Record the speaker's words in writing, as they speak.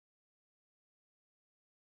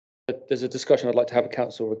there's a discussion I'd like to have with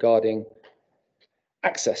council regarding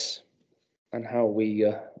access and how we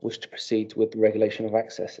wish to proceed with the regulation of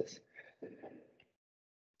accesses.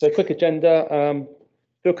 So quick agenda,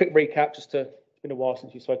 do a quick recap, it's been a while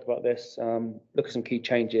since we spoke about this, look at some key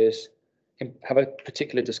changes, and have a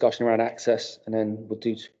particular discussion around access, and then we'll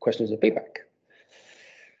do questions and feedback.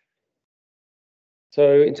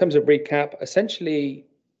 So in terms of recap, essentially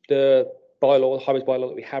the bylaw, the highways bylaw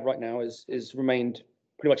that we have right now is remained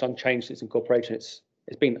pretty much unchanged since incorporation. It's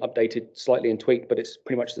been updated slightly and tweaked, but it's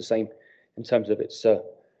pretty much the same in terms of its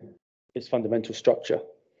fundamental structure.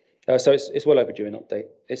 So it's well overdue an update.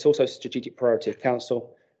 It's also a strategic priority of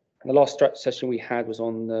council. And the last session we had was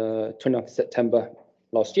on the 29th of September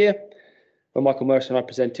last year, when Michael Mercer and I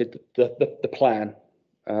presented the plan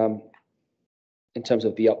in terms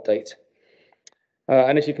of the update.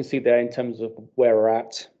 And as you can see there, in terms of where we're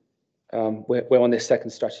at, we're on this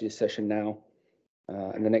second strategy session now,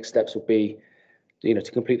 and the next steps will be,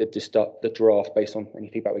 to complete the draft based on any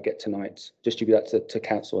feedback we get tonight, distribute that to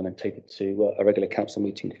council, and then take it to a regular council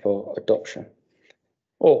meeting for adoption,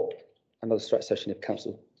 or another strat session if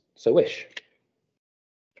council so wish.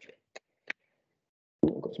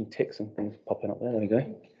 I've got some ticks and things popping up there. There we go.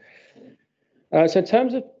 So in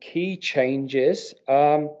terms of key changes,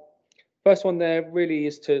 first one there really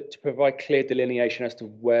is to provide clear delineation as to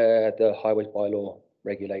where the highways bylaw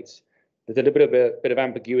regulates. There's a little bit of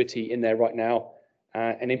ambiguity in there right now,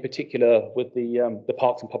 and in particular with the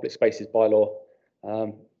Parks and Public Spaces bylaw,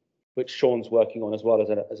 which Sean's working on as well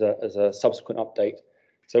as a subsequent update.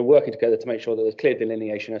 So working together to make sure that there's clear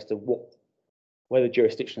delineation as to where the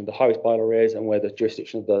jurisdiction of the highways bylaw is and where the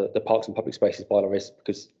jurisdiction of the Parks and Public Spaces bylaw is,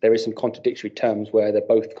 because there is some contradictory terms where they're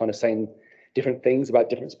both kind of saying different things about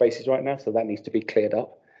different spaces right now, so that needs to be cleared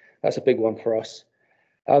up. That's a big one for us.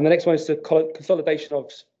 The next one is the consolidation of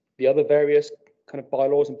the other various kind of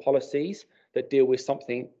bylaws and policies that deal with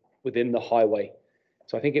something within the highway.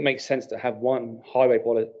 So I think it makes sense to have one highway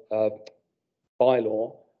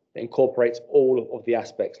bylaw that incorporates all of the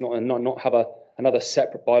aspects, not have another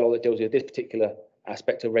separate bylaw that deals with this particular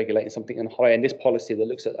aspect of regulating something in the highway, and this policy that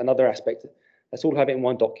looks at another aspect. Let's all have it in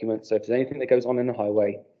one document. So if there's anything that goes on in the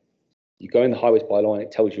highway, you go in the highways bylaw and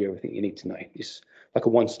it tells you everything you need to know. It's like a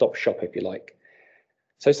one-stop shop, if you like.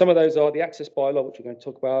 So some of those are the access bylaw, which we're going to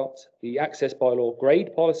talk about, the access bylaw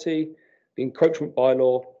grade policy, the encroachment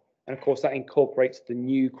bylaw, and of course that incorporates the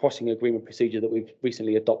new crossing agreement procedure that we've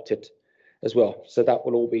recently adopted as well. So that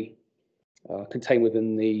will all be contained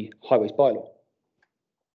within the highways bylaw.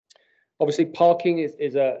 Obviously, parking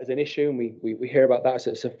is an issue, and we hear about that,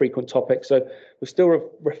 so it's a frequent topic. So we're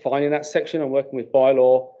still refining that section and working with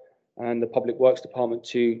bylaw and the Public Works Department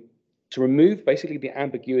to remove basically the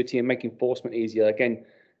ambiguity and make enforcement easier. Again,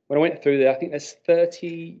 when I went through there, I think there's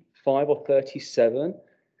 35 or 37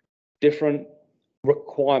 different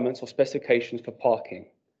requirements or specifications for parking.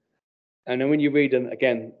 And then when you read them,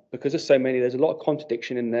 again, because there's so many, there's a lot of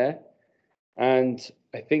contradiction in there. And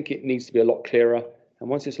I think it needs to be a lot clearer. And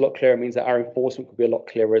once it's a lot clearer, it means that our enforcement could be a lot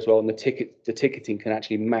clearer as well. And the ticketing can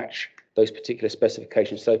actually match those particular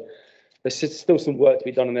specifications. So there's still some work to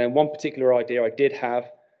be done. And then one particular idea I did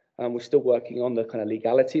have, we're still working on the kind of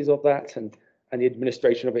legalities of that and the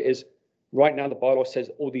administration of it, is right now the bylaw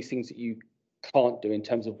says all these things that you can't do in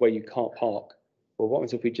terms of where you can't park. Well, what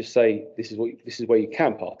happens if we just say this is where you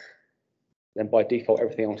can park? Then by default,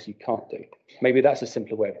 everything else you can't do. Maybe that's a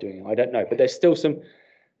simpler way of doing it. I don't know, but there's still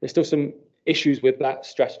some issues with that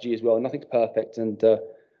strategy as well. Nothing's perfect, and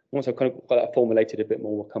once I've kind of got that formulated a bit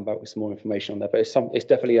more, we'll come back with some more information on that. But it's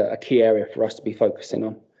definitely a key area for us to be focusing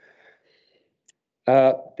on.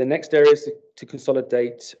 The next area is to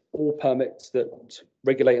consolidate all permits that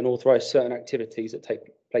regulate and authorize certain activities that take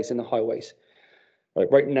place in the highways.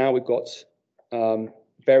 Right now, we've got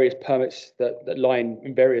various permits that lie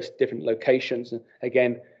in various different locations, and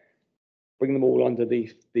again, bring them all under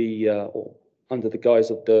under the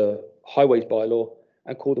guise of the highways bylaw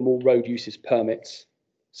and call them all road uses permits.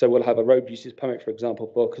 So we'll have a road uses permit, for example,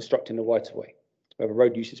 for constructing a right-of-way. We have a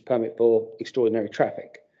road uses permit for extraordinary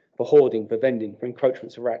traffic, for hoarding, for vending, for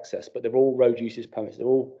encroachments of access, but they're all road uses permits. They're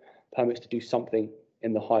all permits to do something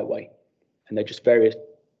in the highway, and they're just various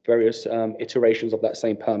iterations of that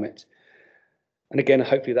same permit. And again,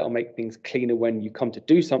 hopefully that'll make things cleaner when you come to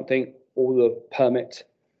do something. All the permit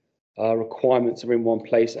requirements are in one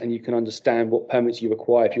place, and you can understand what permits you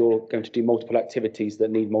require if you're going to do multiple activities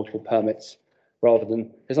that need multiple permits, rather than,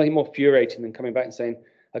 there's nothing more infuriating than coming back and saying,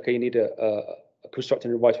 okay, you need a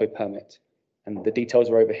constructing a right-of-way permit, and the details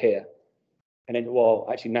are over here. And then, well,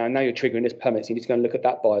 actually now you're triggering this permit, so you need to go and look at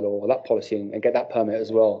that bylaw or that policy and get that permit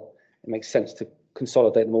as well. It makes sense to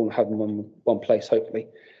consolidate them all and have them in one place, hopefully.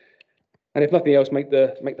 And if nothing else, make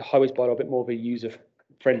the highways bylaw a bit more of a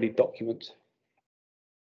user-friendly document.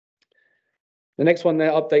 The next one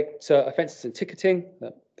there, update offences and ticketing.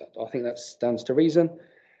 I think that stands to reason.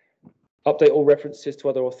 Update all references to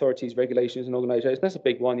other authorities, regulations, and organisations. That's a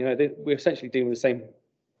big one. You know, we're essentially dealing with the same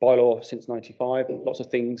bylaw since '95. Lots of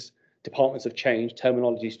things, departments have changed,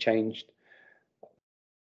 terminology's changed,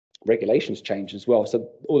 regulations changed as well. So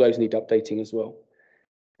all those need updating as well.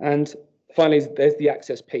 And finally, there's the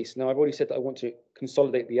access piece. Now, I've already said that I want to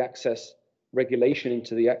consolidate the access regulation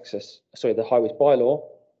into the the highways bylaw.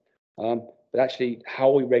 But actually,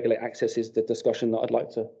 how we regulate access is the discussion that I'd like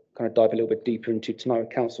to kind of dive a little bit deeper into tonight with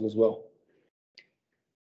council as well.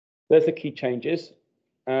 There's the key changes.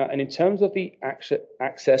 And in terms of the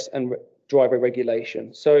access and driveway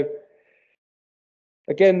regulation. So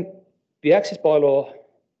again, the access bylaw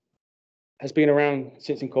has been around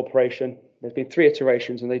since incorporation. There's been 3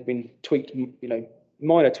 iterations and they've been tweaked, you know,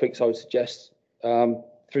 minor tweaks, I would suggest, through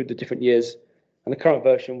the different years. And the current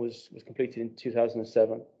version was completed in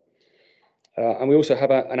 2007. And we also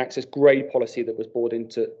have an access grade policy that was brought in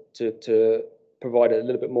to provide a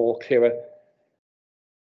little bit more clearer,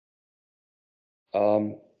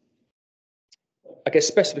 I guess,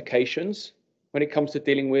 specifications when it comes to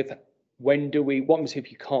dealing with what happens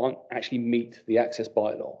if you can't actually meet the access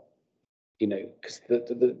bylaw, you know, because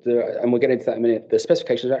and we'll get into that in a minute, the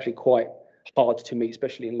specifications are actually quite hard to meet,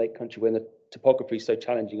 especially in Lake Country when the topography is so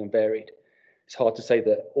challenging and varied. It's hard to say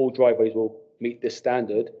that all driveways will meet this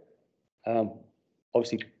standard.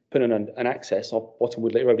 Obviously, putting an access on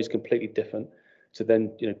Bottomwood Lake Road is completely different to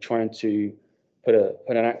then, you know, trying to put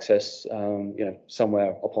an access, you know,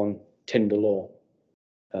 somewhere up on Tyndall or,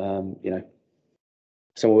 you know,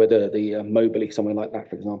 somewhere where the Moberly, somewhere like that,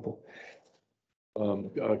 for example.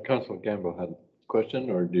 Councilor Gamble had a question,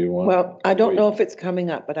 or do you want? Well, I don't know if it's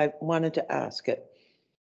coming up, but I wanted to ask it.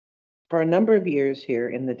 For a number of years here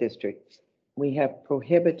in the district, we have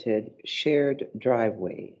prohibited shared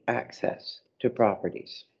driveway access to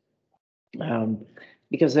properties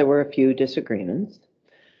because there were a few disagreements.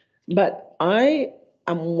 But I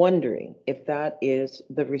am wondering if that is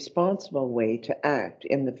the responsible way to act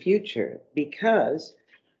in the future, because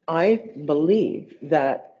I believe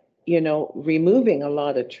that, you know, removing a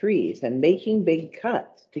lot of trees and making big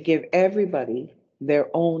cuts to give everybody their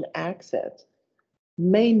own access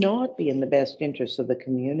may not be in the best interest of the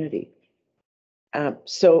community.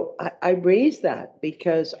 So I raise that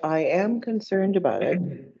because I am concerned about it.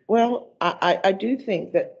 Well, I do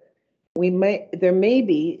think that there may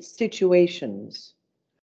be situations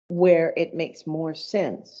where it makes more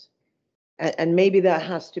sense, and maybe that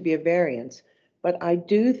has to be a variance. But I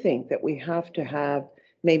do think that we have to have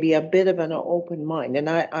maybe a bit of an open mind. And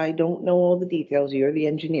I don't know all the details. You're the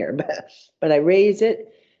engineer, but I raise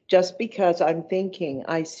it just because I'm thinking,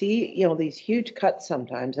 I see, you know, these huge cuts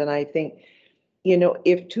sometimes, and I think, you know,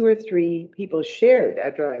 if 2 or 3 people shared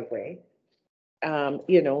a driveway,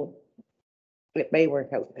 you know, it may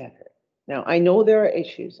work out better. Now, I know there are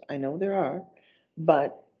issues, I know there are,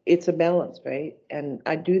 but it's a balance, right? And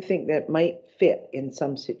I do think that might fit in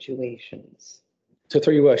some situations. So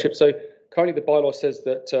through your worship, so currently the bylaw says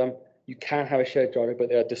that you can have a shared driveway, but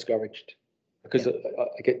they are discouraged because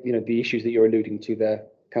I get, you know, the issues that you're alluding to there.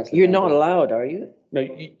 Councillor You're Campbell. not allowed, are you? No,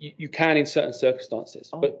 you can in certain circumstances,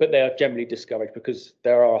 Oh. but they are generally discouraged because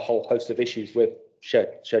there are a whole host of issues with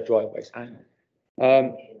shared driveways. I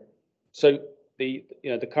know. So the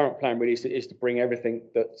current plan really is to bring everything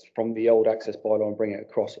that's from the old access bylaw and bring it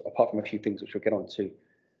across, apart from a few things which we'll get on to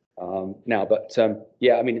now. But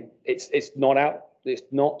yeah, I mean, it's not out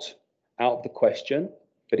of the question,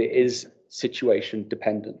 but it is situation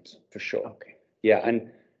dependent for sure. Okay. Yeah, and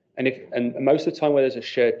most of the time where there's a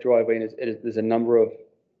shared driveway and there's a number of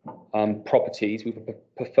properties, we would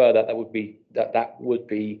prefer that would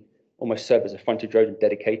be almost serve as a frontage road and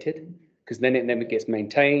dedicated, because then it gets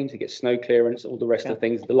maintained, it gets snow clearance, all the rest of the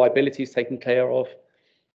things, the liability is taken care of,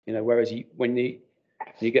 you know. Whereas when you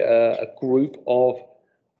get a group of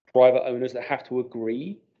private owners that have to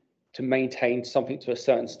agree to maintain something to a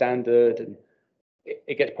certain standard, and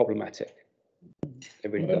it gets problematic.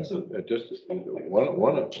 It really does. Just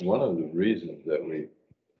one of the reasons that we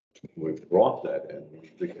brought that in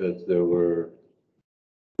was because there were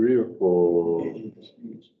three or four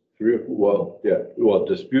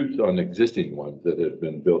disputes on existing ones that had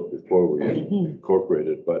been built before we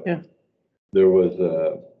incorporated, but there was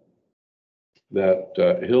that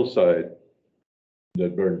hillside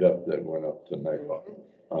that burned up that went up to Nighthawk.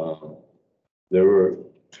 There were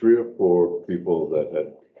 3 or 4 people that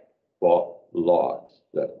had bought lots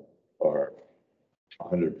that are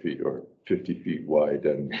 100 feet or 50 feet wide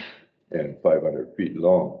and 500 feet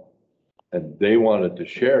long. and they wanted to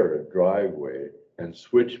share a driveway and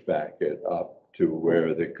switch back it up to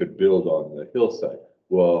where they could build on the hillside.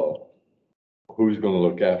 Well, who's gonna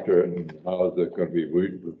look after it and how is it gonna be?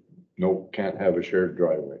 No, can't have a shared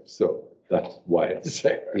driveway, so that's why it's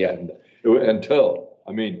there. Yeah. And until,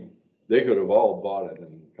 I mean, they could have all bought it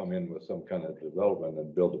and come in with some kind of development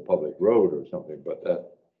and build a public road or something, but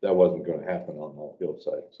that wasn't gonna happen on that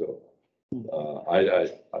hillside, so. I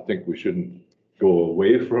think we shouldn't go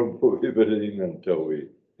away from prohibiting until we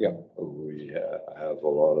have a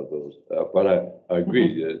lot of those, but I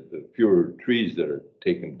agree that the fewer trees that are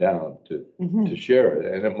taken down to share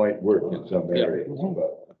it, and it might work in some areas,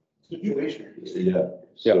 but. Situation. Yeah,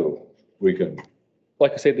 so we can,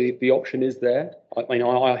 Like I said, the option is there. I mean,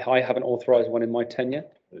 I haven't authorised one in my tenure,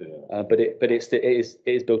 but it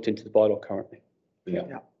is built into the bylaw currently.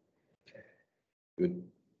 yeah. Good.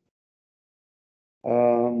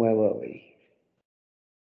 Where were we?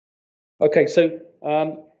 Okay, so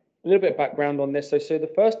a little bit of background on this. So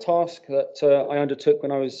the first task that I undertook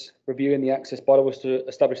when I was reviewing the access bylaw was to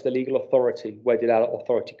establish the legal authority. Where did our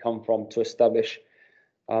authority come from to establish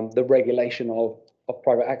the regulation of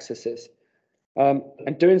private accesses?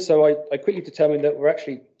 And doing so, I quickly determined that we're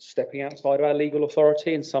actually stepping outside of our legal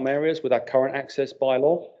authority in some areas with our current access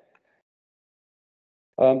bylaw,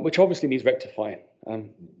 which obviously needs rectifying.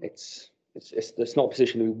 It's not a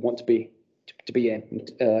position we want to be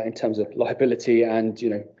in terms of liability and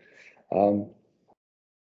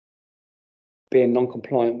being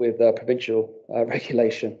non-compliant with provincial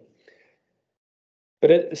regulation. But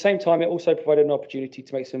at the same time, it also provided an opportunity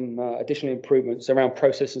to make some additional improvements around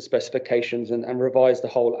process and specifications and revise the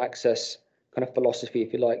whole access kind of philosophy,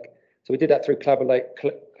 if you like. So we did that through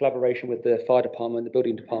collaboration with the fire department, the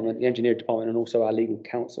building department, the engineering department, and also our legal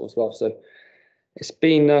counsel as well. So it's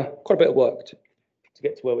been quite a bit of work to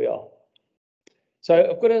get to where we are. So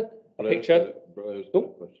I've got a picture. Question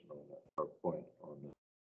on that, or point on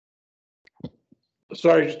that.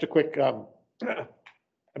 Sorry, just a quick, I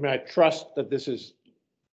mean, I trust that this is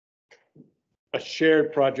a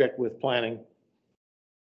shared project with planning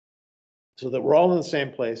so that we're all in the same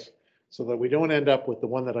place, so that we don't end up with the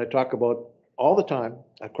one that I talk about all the time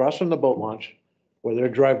across from the boat launch, where their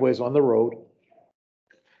driveway's on the road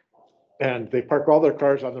and they park all their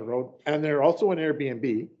cars on the road, and they're also an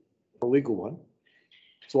Airbnb, a legal one.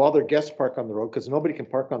 So all their guests park on the road because nobody can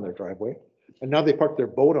park on their driveway. And now they park their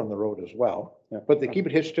boat on the road as well, but they keep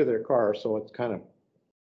it hitched to their car, so it's kind of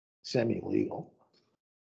semi-legal.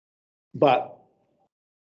 But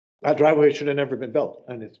that driveway should have never been built,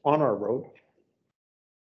 and it's on our road.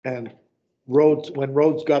 And when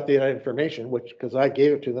roads got the information, which, because I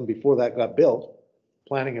gave it to them before that got built,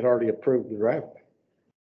 planning had already approved the driveway.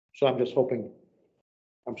 So I'm just hoping,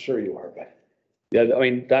 I'm sure you are, but. Yeah, I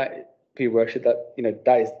mean, that, for your worship, that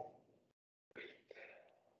is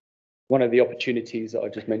one of the opportunities that I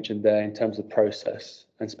just mentioned there in terms of process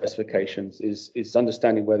and specifications is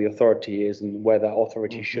understanding where the authority is and where that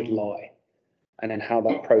authority should lie, and then how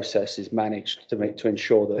that process is managed to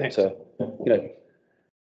ensure that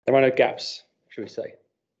there are no gaps, should we say.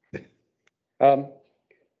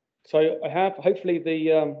 So I have, hopefully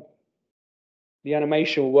the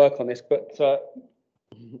animation will work on this, but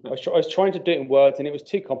I was trying to do it in words and it was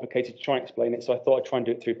too complicated to try and explain it, so I thought I'd try and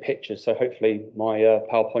do it through pictures, so hopefully my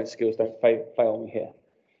PowerPoint skills don't fail me here.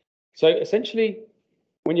 So essentially,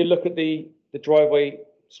 when you look at the driveway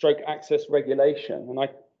stroke access regulation, and I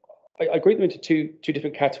group them into two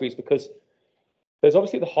different categories, because there's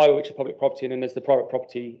obviously the highway, which is public property, and then there's the private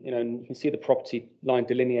property, and you can see the property line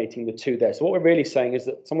delineating the two there. So what we're really saying is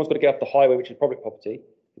that someone's got to get off the highway, which is public property,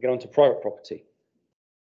 to get onto private property.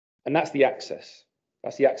 And that's the access.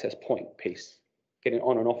 That's the access point piece, getting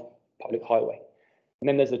on and off public highway. And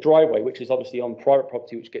then there's the driveway, which is obviously on private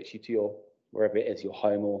property, which gets you to your, wherever it is, your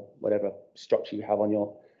home or whatever structure you have on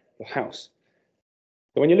your house.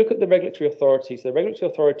 So when you look at the regulatory authorities, the regulatory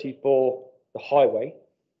authority for the highway,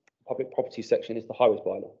 public property section, is the highways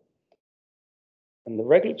bylaw. And the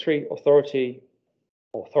regulatory authorities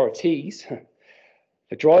for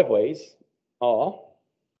driveways are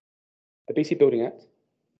the BC Building Act,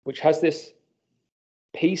 which has this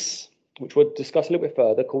piece, which we'll discuss a little bit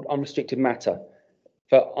further, called unrestricted matter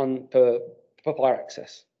for fire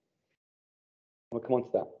access. We'll come on to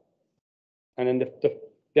that. And then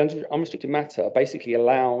the unrestricted matter basically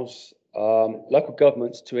allows local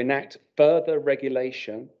governments to enact further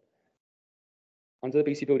regulation under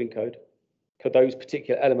the BC Building Code for those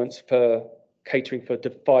particular elements for catering for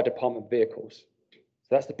fire department vehicles. So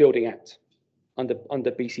that's the Building Act under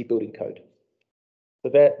BC Building Code. So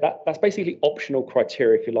that's basically optional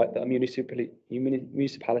criteria, if you like, that a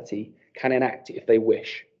municipality can enact if they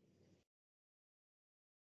wish.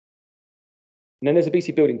 And then there's a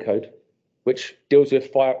BC Building Code, which deals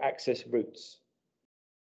with fire access routes.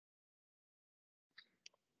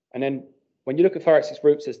 And then when you look at fire access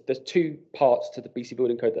routes, there's two parts to the BC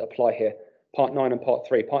Building Code that apply here, Part 9 and Part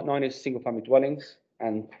 3. Part 9 is single-family dwellings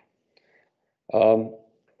and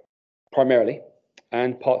primarily,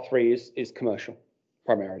 and Part 3 is commercial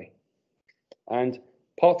primarily. And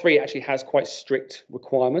Part 3 actually has quite strict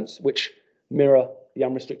requirements which mirror the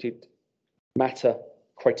unrestricted matter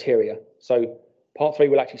criteria. So Part 3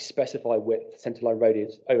 will actually specify width, centerline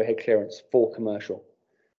radius, overhead clearance for commercial.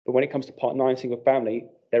 But when it comes to Part 9 single family,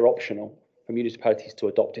 they're optional for municipalities to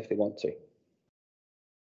adopt if they want to.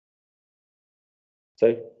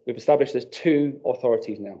 So we've established there's two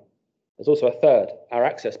authorities now. There's also a third. Our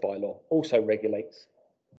access bylaw also regulates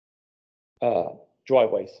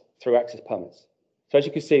driveways through access permits. So as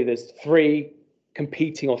you can see, there's three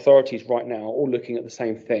competing authorities right now, all looking at the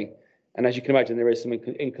same thing. And as you can imagine, there is some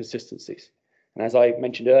inconsistencies. And as I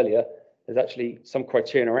mentioned earlier, there's actually some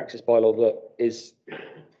criteria in our access bylaw that is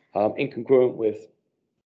incongruent with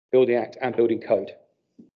Building Act and Building Code.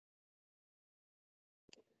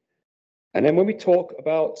 And then when we talk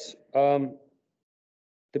about the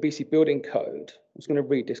BC Building Code, I'm just going to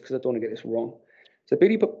read this because I don't want to get this wrong. So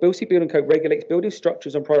BC Building Code regulates building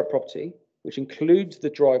structures on private property, which includes the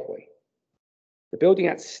driveway. The Building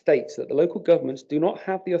Act states that the local governments do not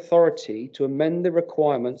have the authority to amend the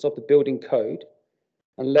requirements of the Building Code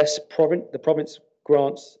unless the province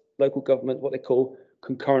grants local government what they call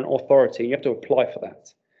concurrent authority. You have to apply for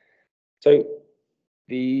that. So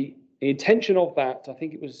the intention of that, I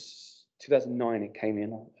think it was 2009 it came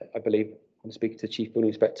in, I believe, when speaking to the Chief Building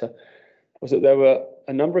Inspector, was that there were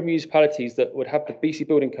a number of municipalities that would have the BC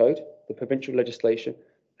Building Code, the provincial legislation,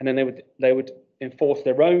 and then they would enforce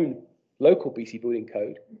their own local BC Building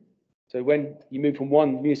Code. So when you move from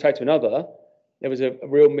one municipality to another, there was a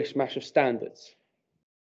real mishmash of standards.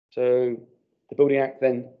 So the Building Act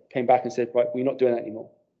then came back and said, right, we're not doing that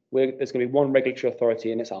anymore. There's going to be one regulatory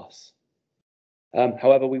authority and it's us.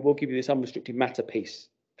 However, we will give you this unrestricted matter piece,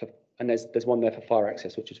 and there's one there for fire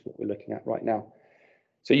access, which is what we're looking at right now.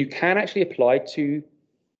 So you can actually apply to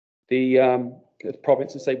the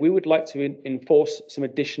province and say, we would like to enforce some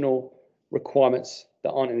additional requirements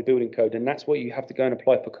that aren't in the building code, and that's what you have to go and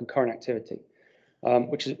apply for concurrent activity,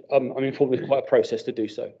 which is, I'm informed, is quite a process to do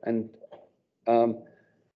so, and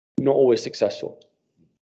not always successful.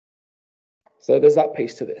 So there's that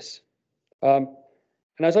piece to this.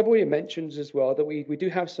 And as I've already mentioned as well, that we do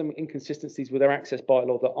have some inconsistencies with our access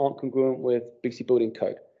bylaw that aren't congruent with BC Building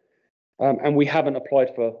Code. And we haven't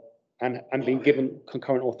applied for and been given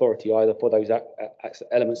concurrent authority either for those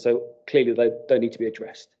elements. So clearly they need to be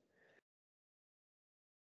addressed.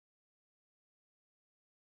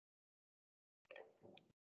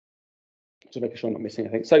 Just making sure I'm not missing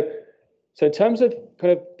anything. So in terms of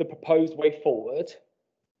kind of the proposed way forward,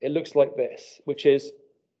 it looks like this, which is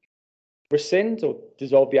rescind or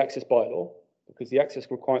dissolve the access bylaw, because the access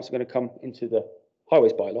requirements are going to come into the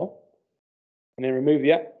highways bylaw, and then move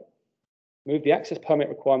the access permit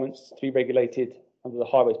requirements to be regulated under the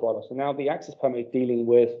highways bylaw. So now the access permit is dealing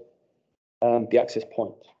with the access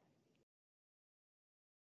point.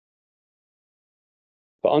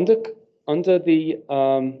 But under the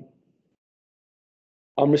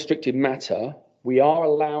unrestricted matter, we are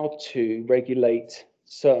allowed to regulate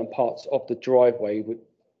certain parts of the driveway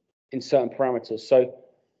in certain parameters. So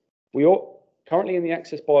currently in the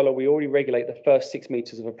access bylaw, we already regulate the first 6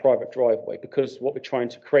 meters of a private driveway, because what we're trying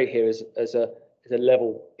to create here is a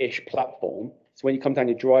level-ish platform. So when you come down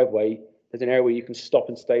your driveway, there's an area where you can stop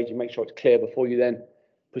and stage and make sure it's clear before you then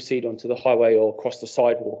proceed onto the highway or cross the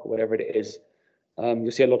sidewalk or whatever it is.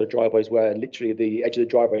 You'll see a lot of driveways where literally the edge of the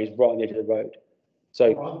driveway is right on the edge of the road.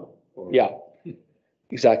 So yeah,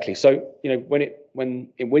 exactly. So, you know, when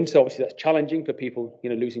in winter, obviously that's challenging for people, you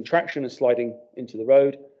know, losing traction and sliding into the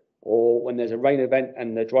road, or when there's a rain event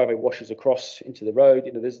and the driveway washes across into the road.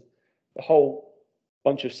 You know, there's a whole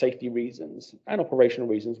bunch of safety reasons and operational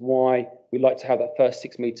reasons why we like to have that first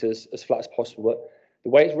 6 meters as flat as possible. But the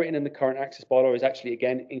way it's written in the current access bylaw is actually,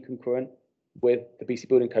 again, incongruent with the BC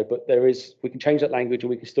Building Code, but we can change that language and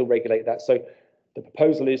we can still regulate that. So the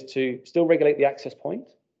proposal is to still regulate the access point,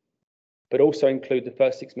 but also include the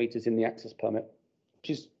first 6 meters in the access permit, which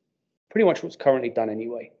is pretty much what's currently done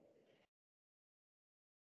anyway.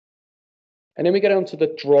 And then we get on to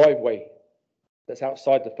the driveway that's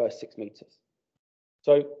outside the first 6 meters.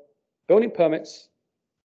 So building permits,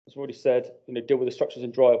 as already said, you know, deal with the structures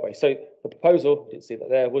and driveway. So the proposal, you didn't see that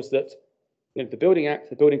there, was that, you know, the Building Act,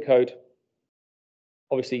 the Building Code,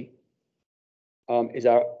 obviously is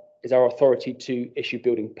our authority to issue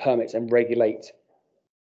building permits and regulate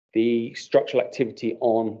the structural activity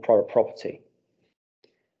on private property.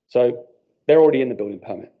 So they're already in the building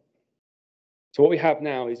permit. So what we have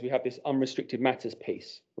now is we have this unrestricted matters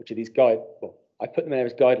piece, which are these well, I put them there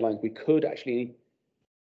as guidelines. We could actually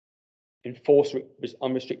enforce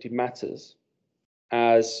unrestricted matters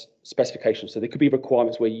as specifications. So there could be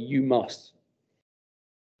requirements where you must.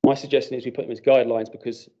 My suggestion is we put them as guidelines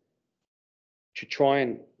because to try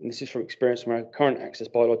and this is from experience from our current access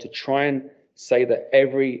bylaw, to try and say that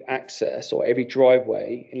every access or every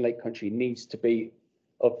driveway in Lake Country needs to be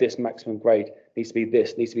of this maximum grade, needs to be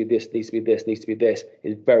this, needs to be this, needs to be this, needs to be this,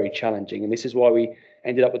 is very challenging. And this is why we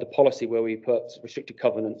ended up with a policy where we put restricted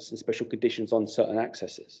covenants and special conditions on certain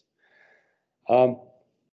accesses.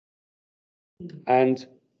 And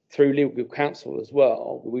through legal counsel as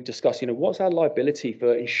well, we discuss, what's our liability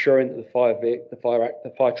for ensuring that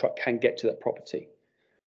the fire truck can get to that property.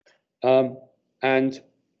 And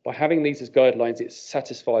by having these as guidelines, it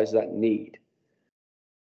satisfies that need.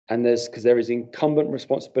 And because there is incumbent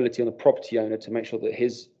responsibility on the property owner to make sure that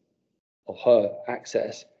his or her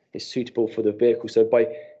access is suitable for the vehicle. So by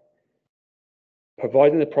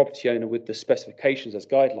providing the property owner with the specifications as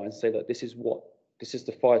guidelines, say that this is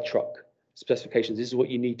the fire truck specifications, this is what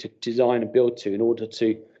you need to design and build to in order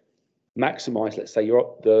to maximize, let's say,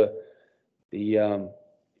 the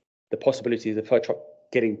possibility of the fire truck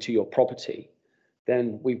getting to your property,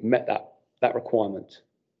 then we've met that requirement.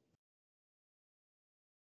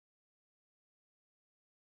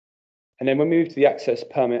 And then when we move to the access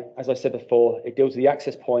permit, as I said before, it deals with the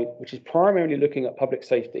access point, which is primarily looking at public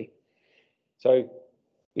safety. So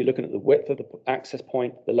you're looking at the width of the access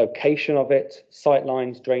point, the location of it, sight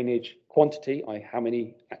lines, drainage, quantity, how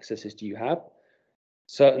many accesses do you have?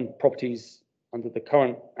 Certain properties under the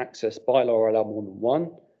current access bylaw are allowed more than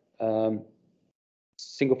one.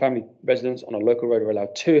 Single family residents on a local road are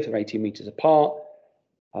allowed 2 if they're 18 meters apart.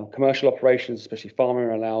 Commercial operations, especially farming,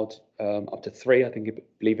 are allowed up to 3, I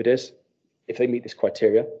believe it is, if they meet this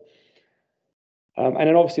criteria. And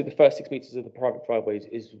then obviously the first 6 meters of the private driveways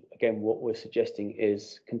is, again, what we're suggesting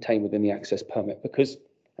is contained within the access permit.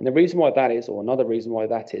 And the reason why that is, or another reason why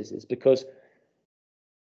that is because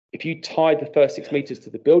if you tie the first 6 meters to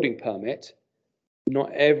the building permit,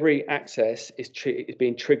 not every access is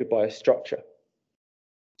being triggered by a structure.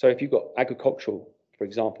 So if you've got agricultural, for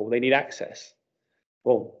example, they need access.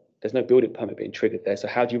 Well, there's no building permit being triggered there. So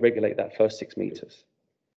how do you regulate that first 6 meters?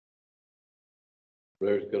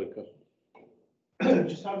 Blair's got a question.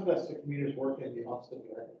 Just how does that 6 meters work in the opposite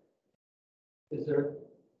direction? Is there,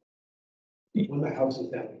 when the house is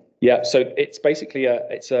down? Yeah, so it's basically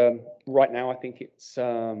right now I think it's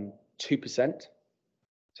 2%.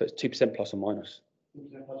 So it's 2% plus or minus.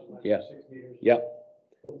 2% plus or minus Yeah. 6 meters. Yeah.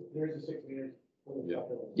 There is a 6 meters. Yeah.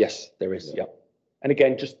 Yes, there is. Yeah. And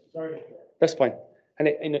again, Sorry. that's fine. And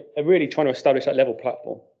really trying to establish that level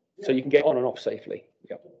platform so you can get on and off safely.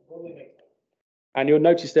 Yeah. And you'll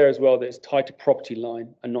notice there as well that it's tied to property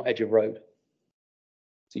line and not edge of road.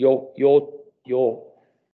 So your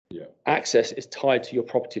access is tied to your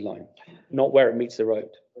property line, not where it meets the road.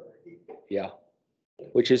 Yeah.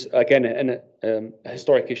 Which is, again, a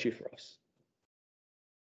historic issue for us.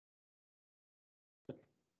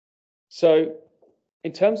 So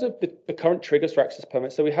in terms of the current triggers for access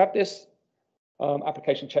permits, so we have this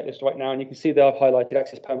application checklist right now, and you can see that I've highlighted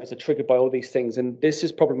access permits are triggered by all these things. And this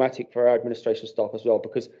is problematic for our administration staff as well,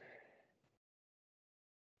 because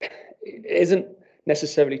it isn't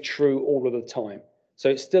necessarily true all of the time. So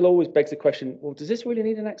it still always begs the question, well, does this really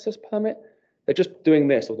need an access permit? They're just doing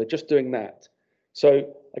this or they're just doing that.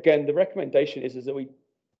 So again, the recommendation is that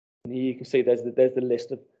you can see there's the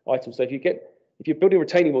list of items. So if you're building a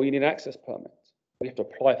retaining wall, you need an access permit. You have to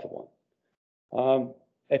apply for one.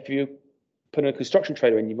 If you put a construction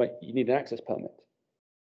trailer in, you need an access permit,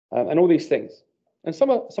 and all these things. And some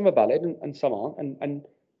are valid and some aren't. And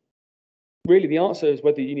really, the answer is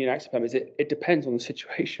whether you need an access permit. It depends on the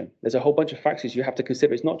situation. There's a whole bunch of factors you have to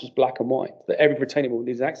consider. It's not just black and white that every retaining wall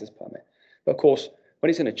needs an access permit. But of course, when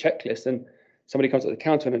it's in a checklist and somebody comes at the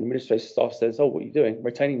counter and an administrative staff says, "Oh, what are you doing?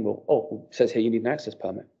 Retaining wall? Oh, well, it says here you need an access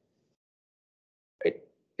permit."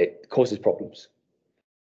 It causes problems.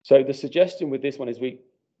 So the suggestion with this one is we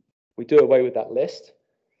do away with that list.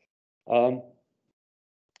 And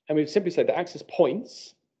we've simply said that access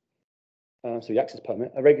points, so the access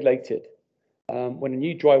permit, are regulated when a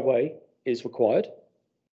new driveway is required,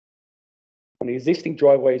 when the existing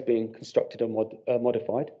driveway is being constructed or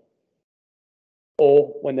modified, or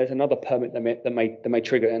when there's another permit that may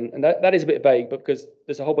trigger it. And that is a bit vague because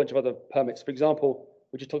there's a whole bunch of other permits. For example,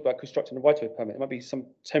 we just talked about constructing a right-of-way permit. It might be some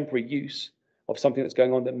temporary use of something that's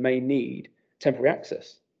going on that may need temporary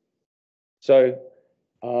access. So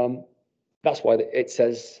That's why it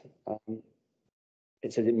says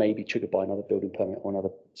it may be triggered by another building permit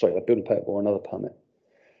or a building permit or another permit.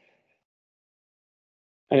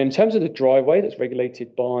 And in terms of the driveway that's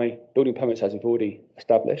regulated by building permits, as we've already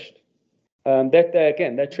established,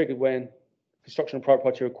 they're triggered when construction on private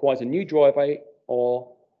property requires a new driveway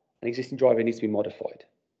or an existing driveway needs to be modified.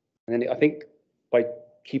 And then I think by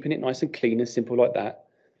keeping it nice and clean and simple like that,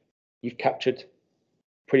 you've captured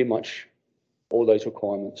pretty much all those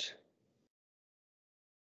requirements.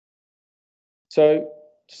 So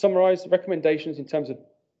to summarize, the recommendations in terms of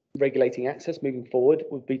regulating access moving forward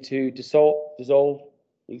would be to dissolve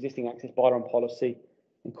the existing access bylaw and policy,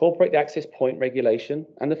 incorporate the access point regulation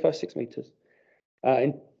and the first 6 meters.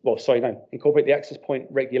 Incorporate the access point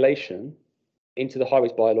regulation into the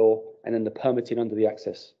highways bylaw and then the permitting under the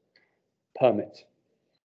access permit.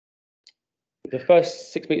 The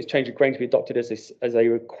first 6 meters change of grade to be adopted as a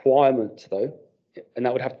requirement, though, and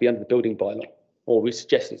that would have to be under the building bylaw, or we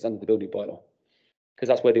suggest it's under the building bylaw, because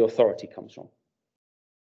that's where the authority comes from.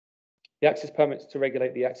 The access permits to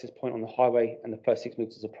regulate the access point on the highway and the first 6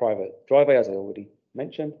 meters of private driveway, as I already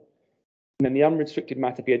mentioned. And then the unrestricted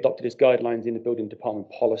matter be adopted as guidelines in the building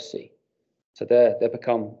department policy. So they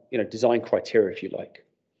become, design criteria, if you like.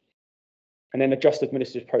 And then adjust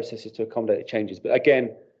administrative processes to accommodate the changes. But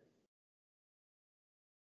again,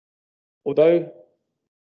 although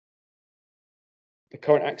the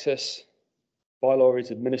current access bylaw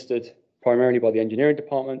is administered primarily by the engineering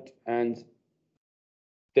department, and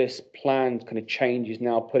this planned kind of change is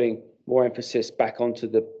now putting more emphasis back onto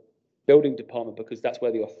the building department because that's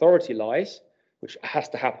where the authority lies, which has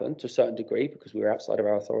to happen to a certain degree because we're outside of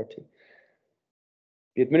our authority.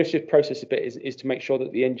 The administrative process bit is to make sure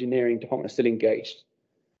that the engineering department are still engaged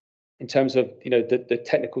in terms of the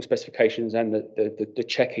technical specifications and the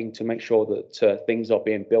checking to make sure that things are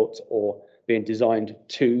being built or being designed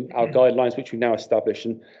to our guidelines, which we've now established.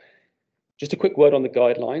 And just a quick word on the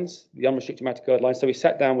guidelines, the unrestricted matter guidelines. So we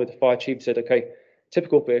sat down with the fire chief and said, okay,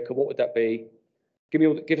 typical vehicle, what would that be? Give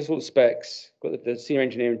us all the specs. Got the senior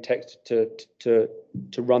engineering text to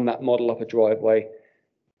run that model up a driveway,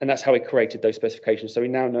 and that's how we created those specifications. So we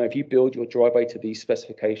now know if you build your driveway to these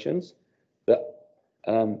specifications, that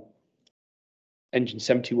engine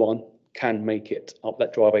 71 can make it up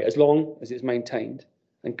that driveway as long as it's maintained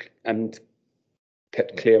and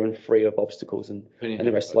kept clear and free of obstacles and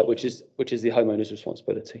the rest, which is the homeowner's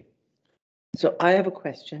responsibility. So I have a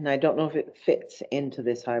question. I don't know if it fits into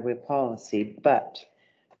this highway policy, but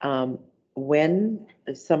when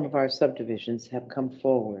some of our subdivisions have come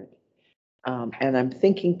forward, and I'm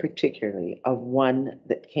thinking particularly of one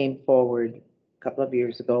that came forward a couple of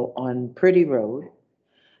years ago on Pretty Road,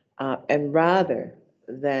 and rather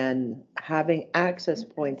than having access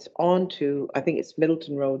points onto, I think it's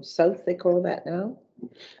Middleton Road South, they call that now.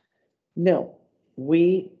 No,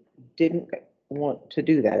 we didn't want to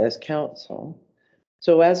do that as council.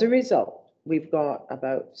 So as a result, we've got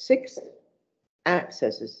about 6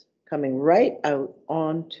 accesses coming right out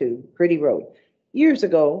onto Pretty Road. Years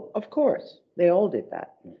ago, of course, they all did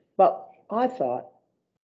that. But I thought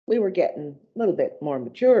we were getting a little bit more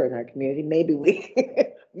mature in our community. Maybe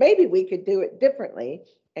we could do it differently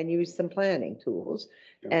and use some planning tools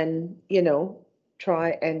and,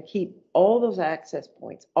 try and keep all those access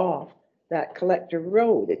points off that collector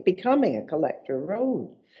road. It's becoming a collector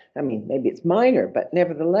road. I mean, maybe it's minor, but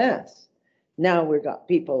nevertheless, now we've got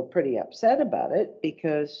people pretty upset about it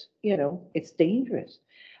because, it's dangerous.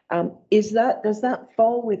 Does that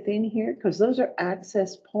fall within here? Because those are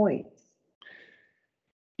access points.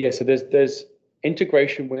 Yeah, so there's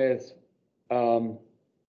integration with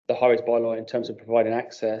the highways bylaw in terms of providing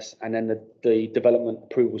access, and then the development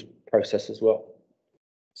approvals process as well.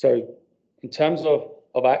 So in terms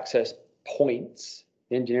of access points,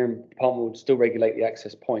 the engineering department would still regulate the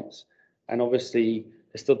access points. And obviously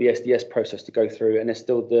there's still the SDS process to go through, and there's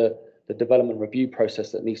still the development review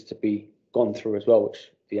process that needs to be gone through as well,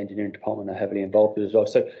 which the engineering department are heavily involved with as well.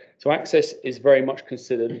 So access is very much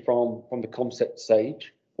considered from the concept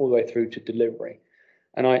stage all the way through to delivery.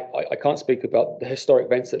 And I can't speak about the historic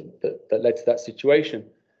events that led to that situation,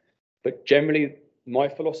 but generally my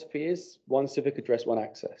philosophy is one civic address, one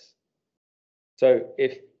access. So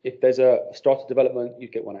if there's a strata development, you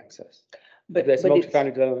get one access. But if there's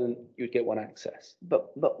multifamily development, you'd get one access.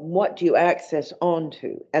 But what do you access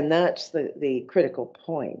onto? And that's the critical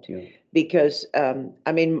point. Yeah. Because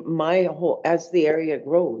I mean, as the area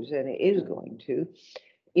grows, and it is going to,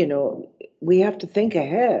 we have to think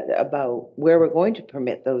ahead about where we're going to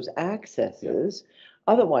permit those accesses.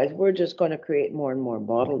 Yeah. Otherwise, we're just going to create more and more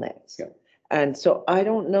bottlenecks. Yeah. And so I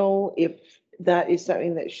don't know if that is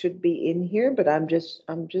something that should be in here, but I'm just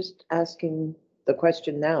asking the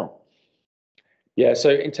question now. Yeah, so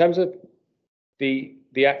in terms of the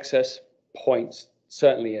access points,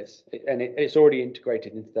 certainly is, and it's already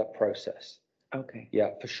integrated into that process. Okay.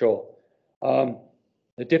 Yeah, for sure.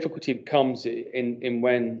 The difficulty comes in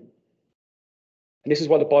when, and this is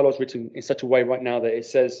why the bylaw is written in such a way right now that it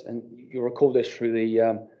says, and you'll recall this through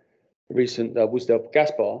the recent Woosdale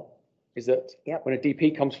gas bar, is that Yep. when a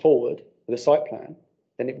DP comes forward with a site plan,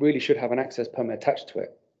 then it really should have an access permit attached to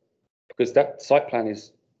it, because that site plan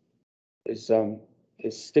is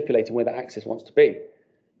stipulating where that access wants to be.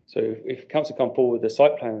 So if council come forward with a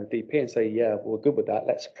site plan and a DP and say, yeah, we're good with that,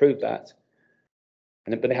 let's approve that,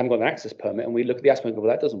 and but they haven't got an access permit, and we look at the aspect and go,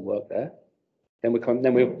 well, that doesn't work there, then we're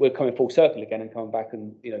coming full circle again and coming back,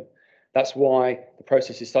 and that's why the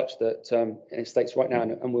process is such that it states right now,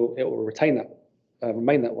 and it will retain that,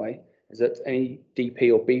 remain that way, is that any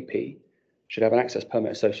DP or BP should have an access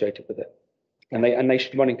permit associated with it, and they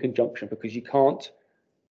should run in conjunction, because you can't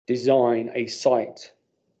design a site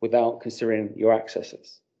without considering your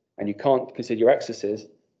accesses, and you can't consider your accesses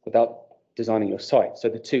without designing your site. So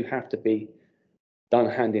the two have to be done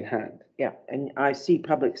hand in hand. Yeah, and I see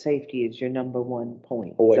public safety as your number one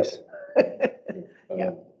point. Always.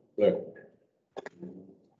 Yeah. There.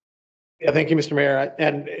 Yeah, thank you, Mr. Mayor.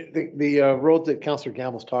 And the road that Councillor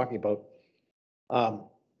Gamble's talking about,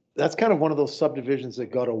 that's kind of one of those subdivisions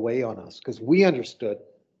that got away on us, because we understood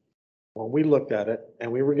when we looked at it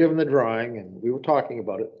and we were given the drawing and we were talking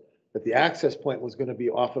about it, that the access point was going to be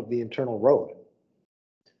off of the internal road.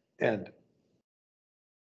 And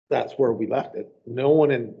that's where we left it. No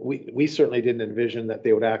one we certainly didn't envision that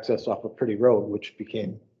they would access off a pretty road, which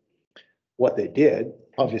became what they did.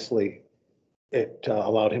 Obviously, it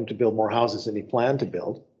allowed him to build more houses than he planned to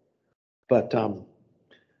build. But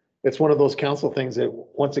it's one of those council things that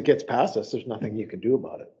once it gets past us, there's nothing you can do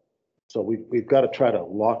about it. So we've got to try to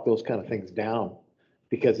lock those kind of things down,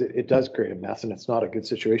 because it does create a mess, and it's not a good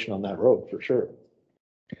situation on that road for sure.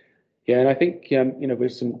 Yeah, and I think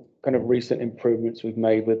with some kind of recent improvements we've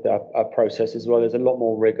made with our process as well, there's a lot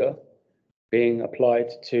more rigor being applied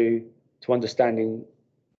to understanding,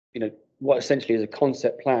 what essentially is a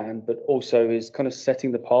concept plan, but also is kind of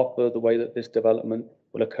setting the path for the way that this development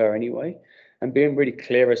will occur anyway, and being really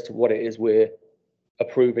clear as to what it is we're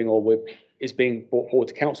approving or is being brought forward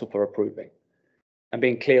to council for approving, and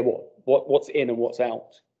being clear what's in and what's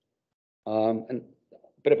out. And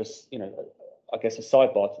a bit of I guess a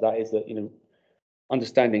sidebar to that is that,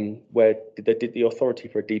 understanding where the authority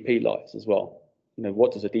for a DP lies as well.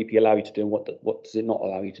 What does a DP allow you to do and what does it not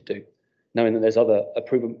allow you to do? Knowing that there's other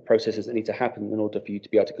approval processes that need to happen in order for you to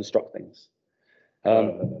be able to construct things.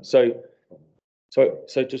 So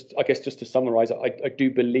just, I guess, just to summarize, I do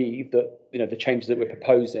believe that, the changes that we're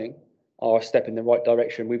proposing are a step in the right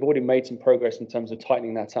direction. We've already made some progress in terms of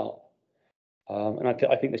tightening that up. And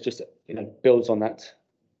I think this just, builds on that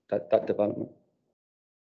development.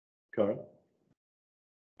 Karen?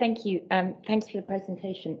 Thank you. Thanks for the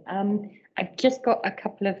presentation. I've just got a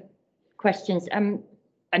couple of questions. And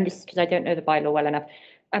this is because I don't know the bylaw well enough.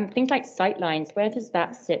 Things like sightlines, where does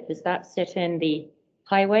that sit? Does that sit in the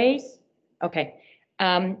highways? Okay.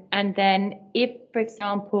 And then if, for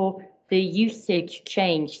example, the usage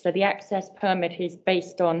changed, so the access permit is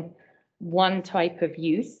based on one type of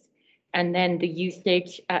use, and then the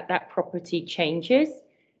usage at that property changes,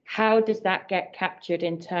 how does that get captured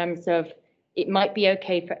in terms of it might be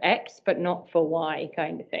okay for X, but not for Y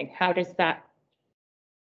kind of thing? How does that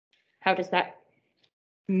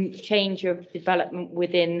change of development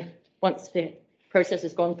within, once the process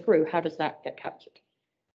has gone through, how does that get captured?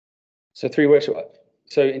 So 3 words.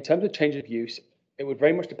 So in terms of change of use, it would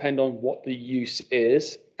very much depend on what the use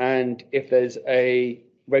is, and if there's a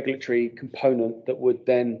regulatory component that would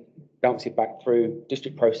then bounce it back through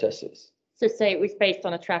district processes. So say it was based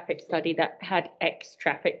on a traffic study that had X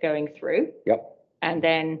traffic going through. Yep. And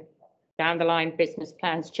then down the line, business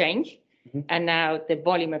plans change. Mm-hmm. And now the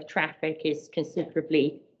volume of traffic is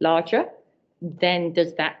considerably larger. Then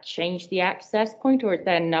does that change the access point, or is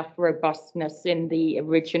there enough robustness in the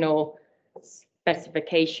original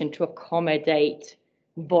specification to accommodate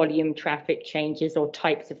volume traffic changes or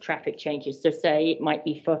types of traffic changes? So say it might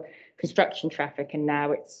be for construction traffic and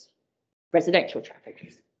now it's residential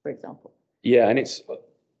traffic, for example. Yeah, and it's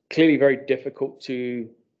clearly very difficult to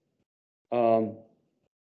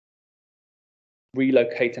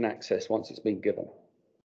relocate an access once it's been given.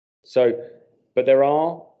 So, but there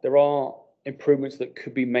are improvements that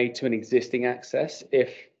could be made to an existing access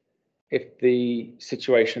if the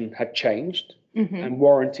situation had changed and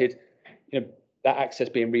warranted, that access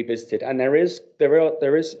being revisited. And there is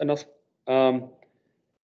enough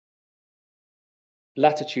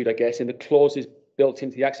latitude, I guess, in the clauses built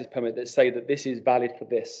into the access permit that say that this is valid for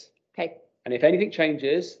this. Okay, And if anything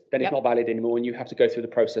changes, then Yep. it's not valid anymore and you have to go through the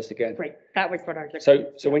process again. great. That was what I was looking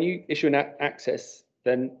So, for. when you issue an access,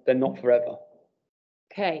 then they're not forever.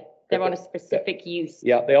 Okay, they're on a specific use.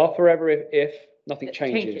 Yeah, they are forever if nothing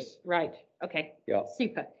changes. Right, okay. Yeah.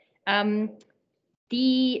 Super.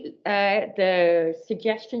 The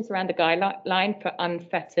suggestions around the guideline for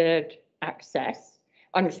unfettered access,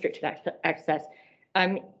 unrestricted access,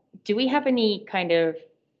 do we have any kind of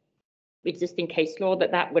existing case law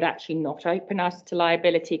that would actually not open us to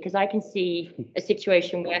liability? Because I can see a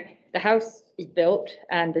situation where the house is built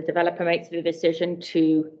and the developer makes the decision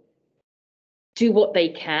to do what they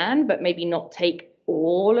can, but maybe not take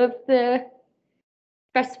all of the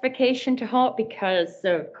specification to heart because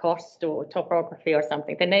of cost or topography or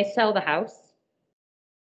something. Then they sell the house.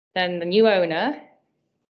 Then the new owner,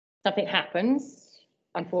 something happens,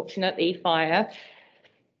 unfortunately, fire.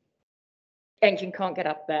 Engine can't get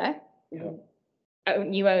up there. Yeah.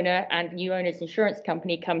 New owner and new owner's insurance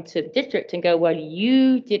company come to the district and go, well,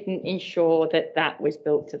 you didn't ensure that was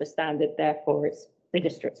built to the standard, therefore it's the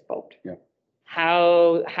district's fault. Yeah.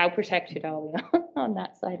 How protected are we on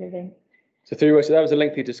that side of things? So that was a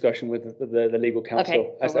lengthy discussion with the legal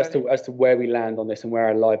counsel as to where we land on this and where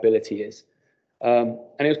our liability is. And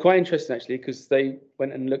it was quite interesting actually, because they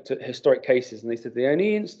went and looked at historic cases and they said the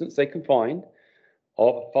only instance they can find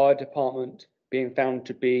of a fire department being found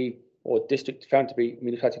to be, or district found to be,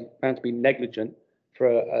 municipality found to be negligent for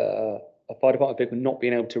a fire department vehicle not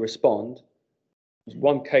being able to respond. There's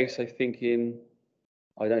one case, I think in,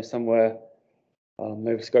 I don't know, somewhere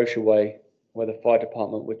Nova Scotia way, where the fire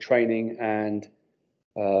department were training and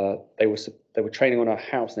they were training on a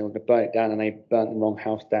house and they were going to burn it down and they burnt the wrong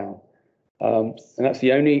house down. And that's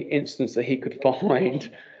the only instance that he could find,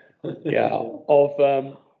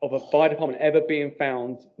 of a fire department ever being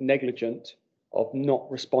found negligent of not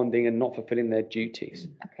responding and not fulfilling their duties.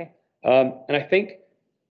 Okay. And I think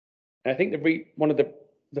one of the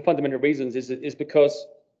fundamental reasons is because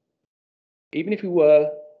even if we were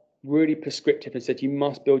really prescriptive and said you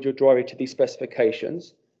must build your driveway to these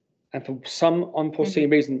specifications, and for some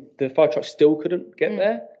unforeseen reason the fire truck still couldn't get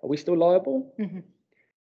there, are we still liable?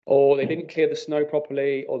 Or they didn't clear the snow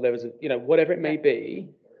properly, or there was whatever it may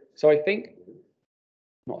be. So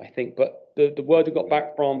but the word we got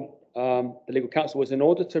back from the legal counsel was in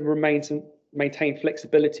order to maintain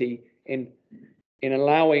flexibility in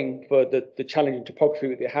allowing for the challenging topography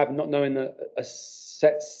that they have, not knowing that a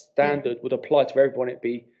set standard would apply to everyone, it'd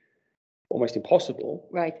be almost impossible.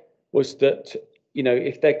 Right. Was that,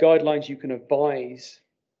 if their guidelines, you can advise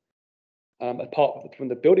apart from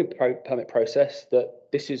the building permit process that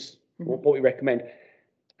this is what we recommend.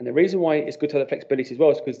 And the reason why it's good to have that flexibility as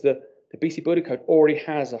well is because the BC Building Code already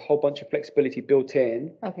has a whole bunch of flexibility built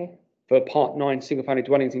in for Part 9 single family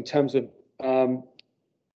dwellings in terms of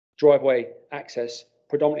driveway access,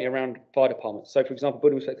 predominantly around fire departments. So for example,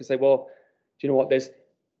 building inspectors say, well, do you know what,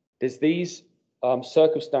 there's these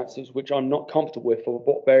circumstances which I'm not comfortable with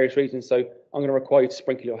for various reasons, so I'm going to require you to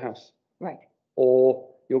sprinkle your house. Right. Or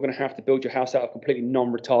you're going to have to build your house out of completely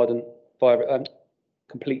non-retardant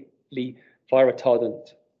completely fire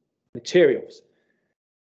retardant materials.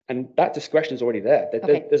 And that discretion is already there.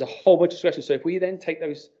 There's a whole bunch of discretion. So if we then take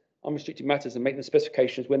those unrestricted matters and make them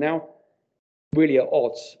specifications, we're now really at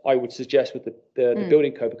odds, I would suggest, with the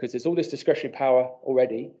building code, because there's all this discretionary power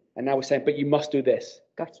already. And now we're saying, but you must do this.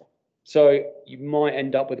 Gotcha. So you might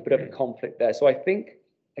end up with a bit of a conflict there. So I think,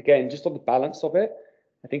 again, just on the balance of it,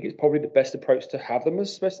 I think it's probably the best approach to have them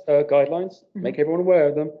as guidelines, make everyone aware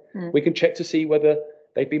of them. We can check to see whether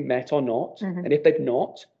they've been met or not. And if they've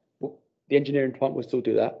not, the engineering department will still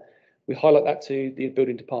do that. We highlight that to the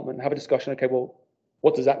building department and have a discussion. Okay, well,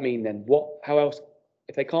 what does that mean then? How else,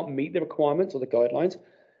 if they can't meet the requirements or the guidelines,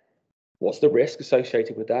 what's the risk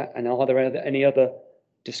associated with that? And are there any other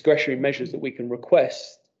discretionary measures that we can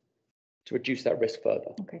request to reduce that risk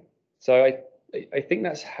further? Okay. So I think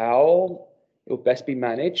that's how it will best be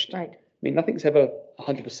managed. Right. I mean, nothing's ever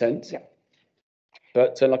 100%. Yeah.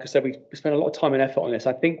 But like I said, we spent a lot of time and effort on this.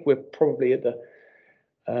 I think we're probably at the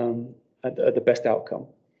best outcome.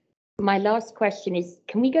 My last question is,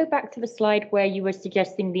 can we go back to the slide where you were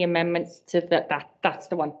suggesting the amendments to that's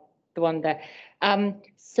the one there.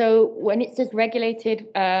 So when it says regulated,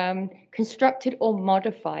 constructed or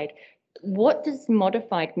modified, what does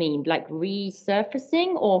modified mean? Like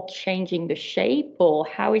resurfacing or changing the shape, or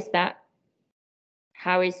how is that?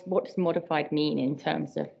 What does modified mean in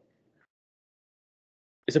terms of?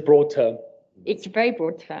 It's a broad term. It's a very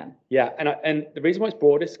broad term. Yeah, and the reason why it's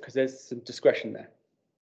broad is because there's some discretion there.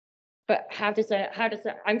 But how does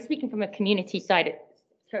I'm speaking from a community side,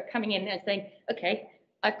 so coming in and saying, okay,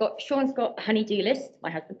 Sean's got a honey-do list, my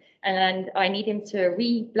husband, and I need him to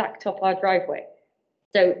re-blacktop our driveway.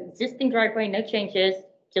 So existing driveway, no changes,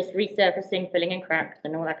 just resurfacing, filling in cracks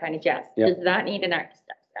and all that kind of jazz. Yeah. Does that need an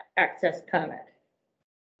access permit?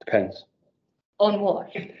 Depends. On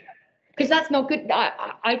what? Because that's not good.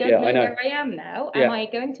 I don't Yeah, know I know. where I am now. Yeah. Am I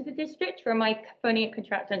going to the district or am I phoning a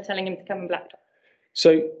contractor and telling him to come and blacktop?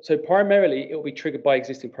 So primarily it will be triggered by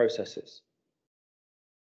existing processes.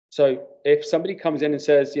 So if somebody comes in and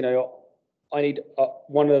says, you know, I need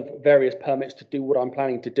one of various permits to do what I'm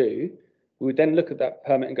planning to do, we would then look at that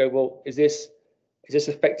permit and go, well, is this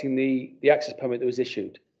affecting the access permit that was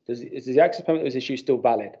issued? Is the access permit that was issued still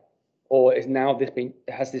valid? Or is now this been,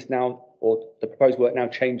 has this now, or the proposed work now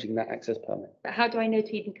changing that access permit? But how do I know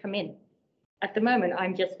to even come in? At the moment,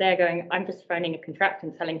 I'm just there going, I'm just phoning a contractor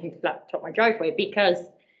and telling him to blacktop my driveway because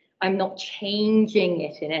I'm not changing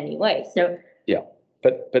it in any way. So yeah,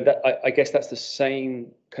 but that, I guess that's the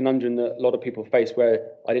same conundrum that a lot of people face where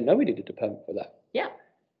I didn't know we needed a permit for that. yeah,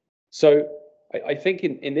 So I think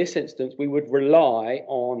in this instance, we would rely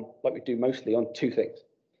on, like we do mostly, on two things.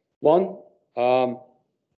 One,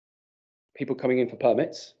 people coming in for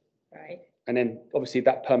permits. right. And then obviously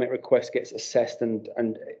that permit request gets assessed and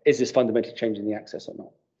is this fundamentally changing the access or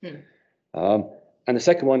not? And the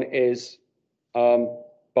second one is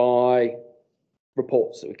by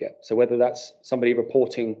reports that we get. So whether that's somebody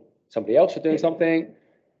reporting somebody else for doing something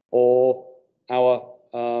or our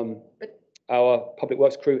public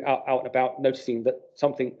works crew out and about noticing that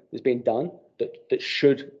something is being done that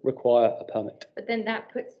should require a permit. But then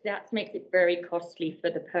that makes it very costly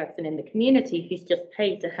for the person in the community who's just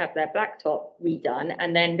paid to have their blacktop redone.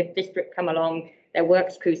 And then the district come along, their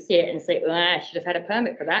works crew see it and say, well, I should have had a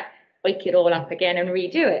permit for that, wake it all up again and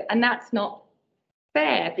redo it. And that's not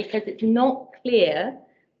fair because it's not clear,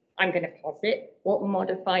 I'm going to posit, what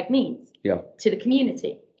modified means to the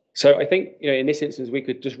community. So I think, you know, in this instance, we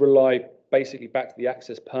could just rely basically back to the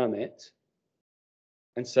access permit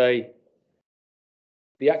and say,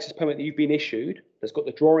 the access permit that you've been issued, that's got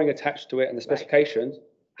the drawing attached to it and the specifications,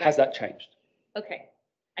 has that changed? Okay.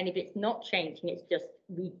 And if it's not changing, it's just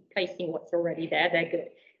replacing what's already there, they're good.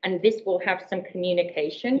 And this will have some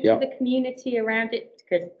communication to the community around it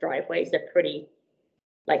because driveways are pretty,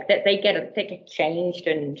 like that they get changed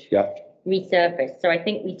and resurfaced. So I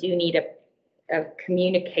think we do need a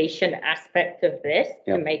communication aspect of this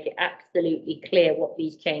to make it absolutely clear what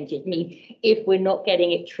these changes mean if we're not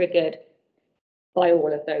getting it triggered by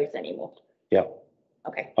all of those anymore. Yeah.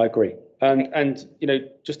 Okay. I agree. And you know,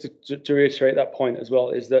 just to reiterate that point as well,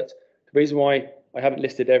 is that the reason why I haven't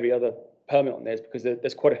listed every other permit on there is because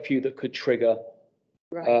there's quite a few that could trigger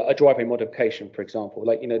a driveway modification, for example.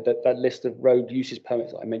 Like, you know, that list of road uses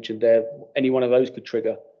permits that I mentioned there, any one of those could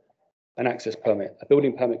trigger an access permit. A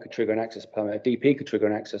building permit could trigger an access permit. A DP could trigger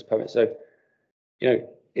an access permit. So, you know,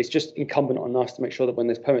 it's just incumbent on us to make sure that when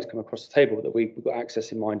those permits come across the table that we've got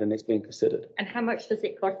access in mind and it's being considered. And how much does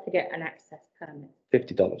it cost to get an access permit?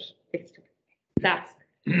 $50. That's,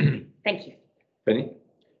 thank you. Penny?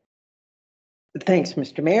 Thanks,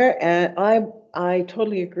 Mr. Mayor. And I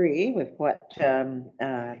totally agree with what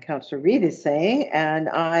Councillor Reid is saying. And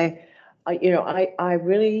I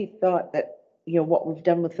really thought that, you know, what we've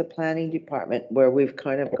done with the planning department, where we've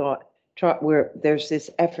kind of where there's this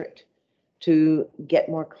effort to get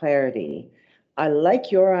more clarity. I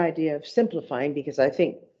like your idea of simplifying because I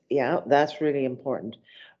think, that's really important.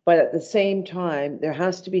 But at the same time, there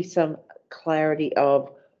has to be some clarity of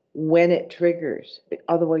when it triggers.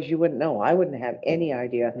 Otherwise, you wouldn't know. I wouldn't have any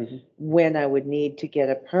idea when I would need to get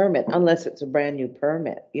a permit, unless it's a brand new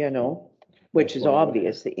permit, you know, which is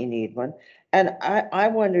obvious that you need one. And I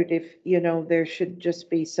wondered if, you know, there should just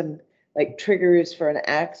be some like triggers for an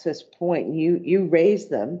access point. You raise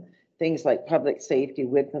them. Things like public safety,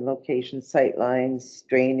 width and location, sight lines,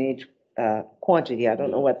 drainage, quantity. I don't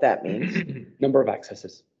know what that means. Number of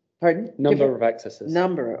accesses. Pardon? Number of accesses.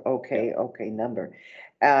 Number. Okay. Okay. Number.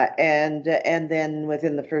 And then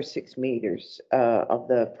within the first 6 meters of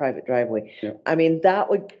the private driveway. Yeah. I mean, that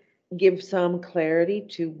would give some clarity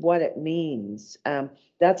to what it means.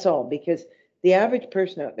 That's all, because the average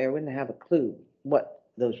person out there wouldn't have a clue what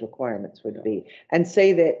those requirements would be. And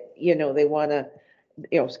say that, you know, they want to,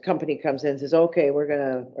 you know, company comes in and says, okay, we're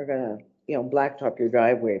gonna, you know, blacktop your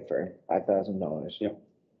driveway for $5,000. Yeah.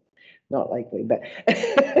 Not likely, but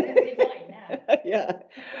yeah.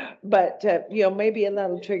 But you know, maybe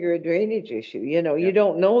that'll trigger a drainage issue. You know, you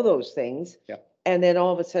don't know those things. Yeah. And then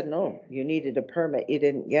all of a sudden, oh, you needed a permit, you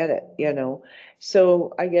didn't get it, you know.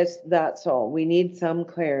 So I guess that's all. We need some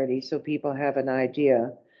clarity so people have an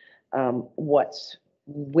idea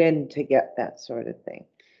when to get that sort of thing.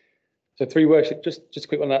 So three words, just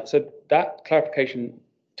quick on that. So that clarification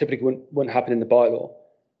typically wouldn't happen in the bylaw,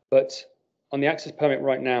 but on the access permit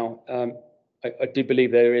right now, I do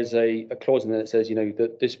believe there is a clause in there that says,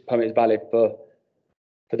 that this permit is valid for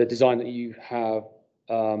the design that you have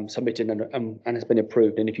submitted and has been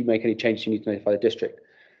approved. And if you make any changes, you need to notify the district.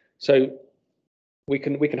 So we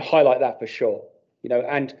can highlight that for sure,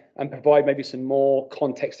 and provide maybe some more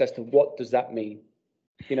context as to what does that mean.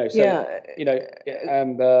 To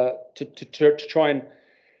try and,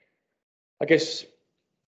 I guess,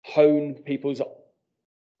 hone people's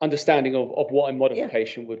understanding of what a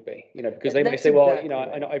modification would be, because they may say, well, exactly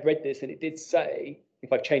right. I read this and it did say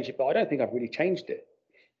if I've changed it, but I don't think I've really changed it,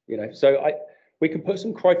 so we can put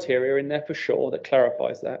some criteria in there for sure that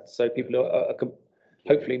clarifies that, so people are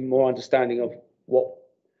hopefully more understanding of what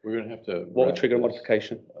We're gonna have to. would trigger a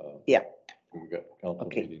modification. Yeah. We've got council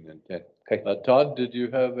Okay. meeting in 10. Okay. Todd, did you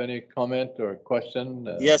have any comment or question?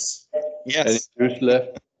 Yes, Any yes. juice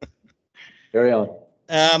left? Carry on.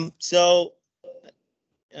 A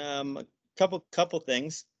couple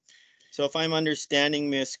things. So if I'm understanding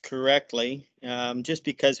this correctly, just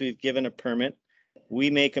because we've given a permit, we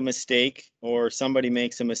make a mistake or somebody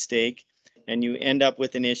makes a mistake and you end up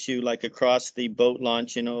with an issue like across the boat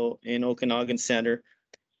launch in Okanagan Center,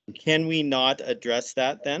 can we not address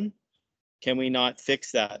that then? Can we not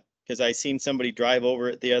fix that? Because I seen somebody drive over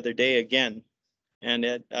it the other day again,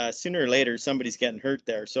 and sooner or later somebody's getting hurt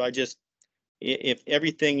there. So if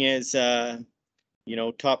everything is,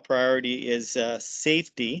 top priority is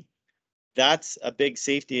safety, that's a big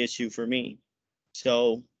safety issue for me.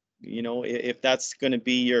 So, if that's going to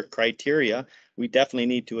be your criteria, we definitely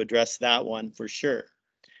need to address that one for sure.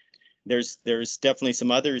 There's definitely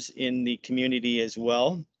some others in the community as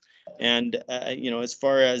well. And, as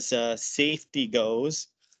far as safety goes,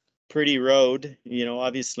 Pretty Road,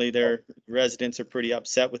 obviously their residents are pretty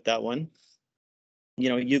upset with that one.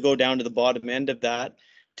 You go down to the bottom end of that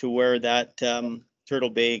to where that Turtle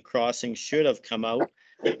Bay crossing should have come out.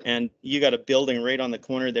 And you got a building right on the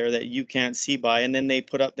corner there that you can't see by. And then they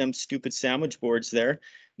put up them stupid sandwich boards there.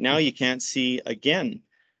 Now you can't see again.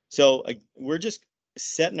 So we're just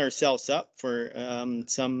setting ourselves up for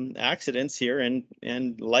some accidents here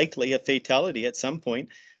and likely a fatality at some point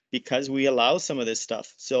because we allow some of this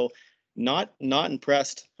stuff. So not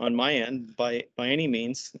impressed on my end by any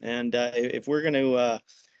means. And if we're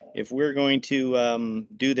going to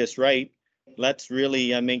do this right, let's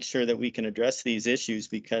really make sure that we can address these issues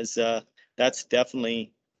because that's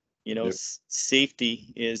definitely, Yep.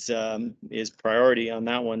 Safety is priority on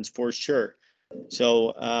that one's for sure.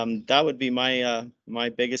 So that would be my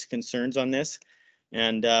biggest concerns on this.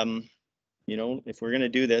 And, if we're going to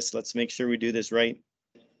do this, let's make sure we do this right.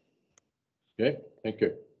 Okay, thank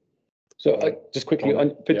you. So just quickly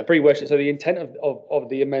on Yeah. three words. So the intent of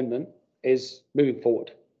the amendment is moving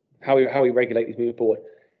forward, how we regulate these moving forward.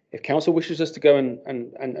 If council wishes us to go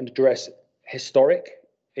and address historic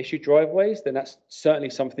issue driveways, then that's certainly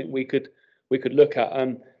something we could look at.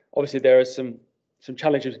 Obviously there are some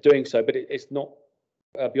challenges of doing so, but it's not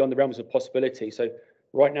beyond the realms of possibility. So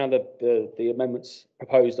right now the amendments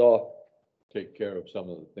proposed are Take care of some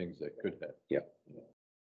of the things that could happen. Yeah.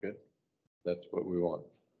 Good. That's what we want.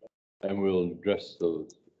 And we'll address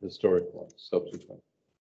those historic ones subsequently.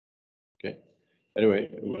 Okay. Anyway,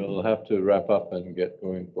 we'll have to wrap up and get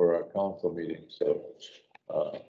going for our council meeting. So